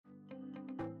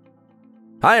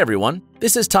Hi everyone,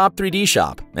 this is Top 3D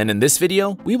Shop, and in this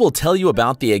video, we will tell you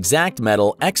about the Xact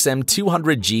Metal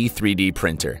XM200G 3D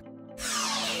printer.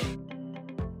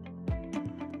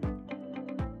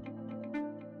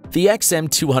 The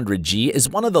XM200G is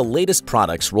one of the latest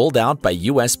products rolled out by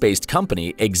US-based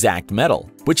company Xact Metal,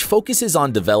 which focuses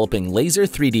on developing laser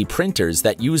 3D printers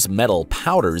that use metal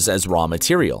powders as raw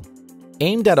material.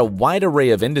 Aimed at a wide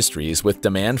array of industries with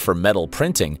demand for metal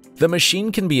printing, the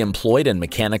machine can be employed in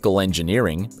mechanical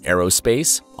engineering,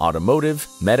 aerospace, automotive,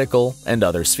 medical, and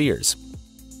other spheres.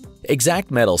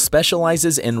 Xact Metal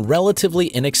specializes in relatively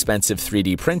inexpensive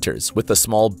 3D printers with a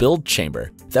small build chamber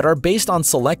that are based on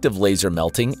selective laser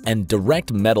melting and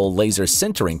direct metal laser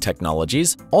sintering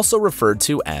technologies, also referred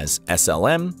to as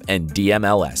SLM and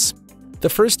DMLS. The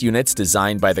first units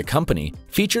designed by the company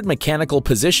featured mechanical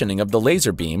positioning of the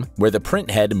laser beam where the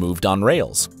printhead moved on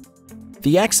rails.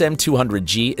 The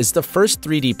XM200G is the first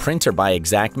 3D printer by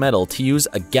Xact Metal to use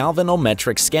a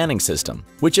galvanometric scanning system,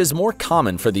 which is more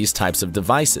common for these types of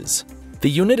devices. The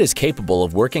unit is capable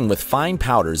of working with fine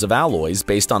powders of alloys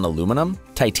based on aluminum,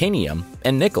 titanium,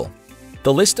 and nickel.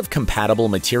 The list of compatible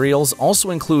materials also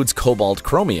includes cobalt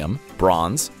chromium,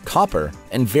 bronze, copper,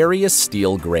 and various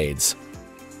steel grades.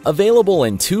 Available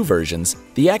in two versions,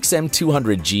 the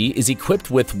XM200G is equipped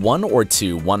with one or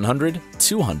two 100,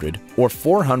 200, or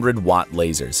 400 watt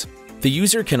lasers. The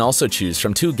user can also choose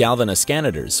from two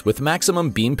galvanoscanators with maximum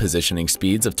beam positioning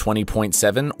speeds of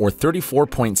 20.7 or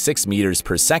 34.6 meters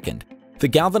per second. The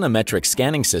galvanometric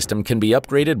scanning system can be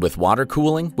upgraded with water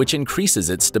cooling, which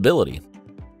increases its stability.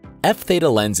 F-theta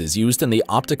lenses used in the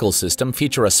optical system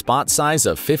feature a spot size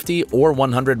of 50 or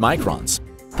 100 microns.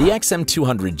 The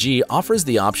XM200G offers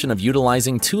the option of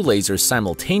utilizing two lasers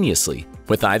simultaneously,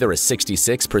 with either a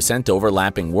 66%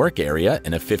 overlapping work area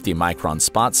in a 50-micron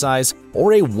spot size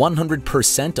or a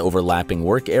 100% overlapping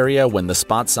work area when the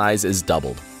spot size is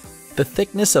doubled. The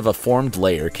thickness of a formed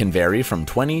layer can vary from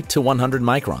 20 to 100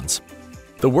 microns.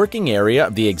 The working area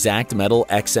of the Xact Metal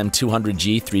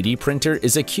XM200G 3D printer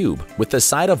is a cube with a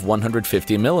side of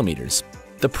 150 millimeters.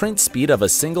 The print speed of a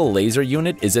single laser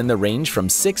unit is in the range from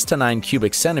 6 to 9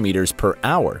 cubic centimeters per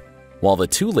hour, while the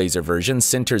two laser version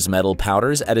sinters metal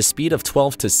powders at a speed of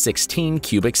 12 to 16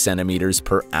 cubic centimeters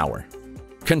per hour.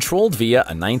 Controlled via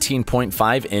a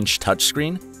 19.5-inch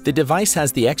touchscreen, the device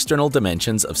has the external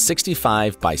dimensions of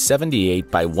 65 by 78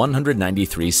 by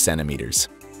 193 centimeters.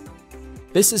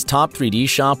 This is Top 3D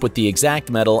Shop with the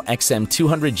Xact Metal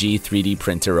XM200G 3D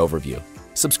printer overview.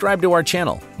 Subscribe to our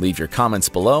channel, leave your comments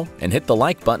below, and hit the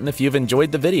like button if you've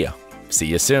enjoyed the video. See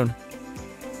you soon!